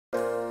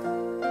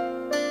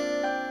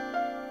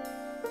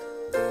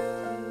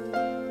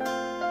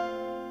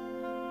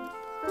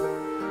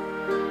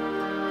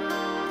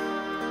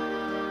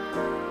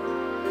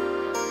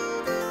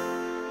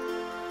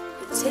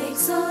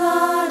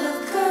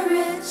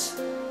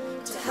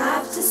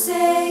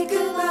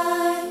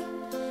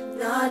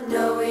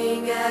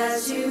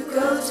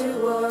go to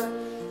war,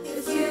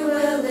 if you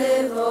will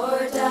live or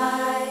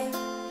die.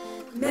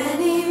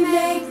 Many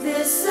make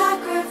this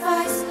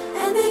sacrifice,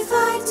 and they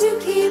fight to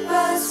keep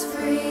us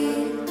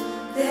free.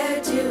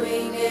 They're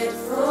doing it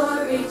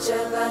for each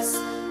of us,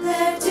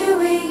 they're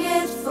doing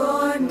it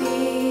for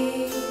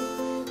me.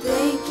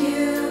 Thank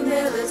you,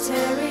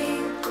 military,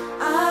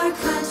 our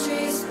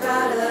country's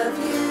proud of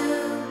you.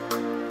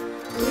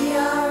 We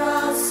are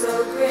all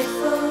so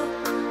grateful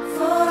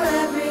for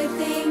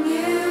everything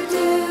you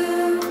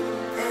do.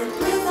 And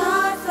with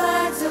our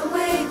flags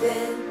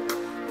a-waving,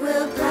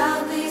 we'll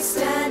proudly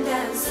stand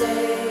and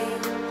say,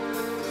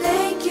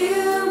 thank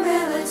you,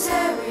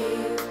 military,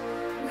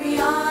 we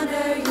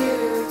honor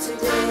you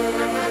today.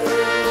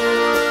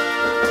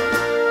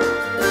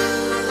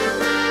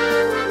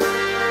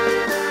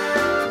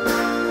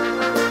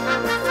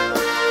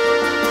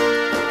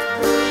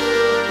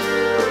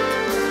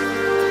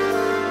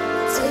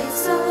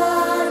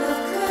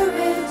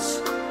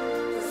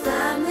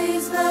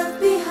 Left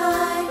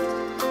behind,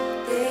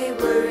 they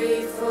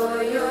worry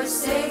for your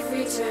safe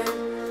return.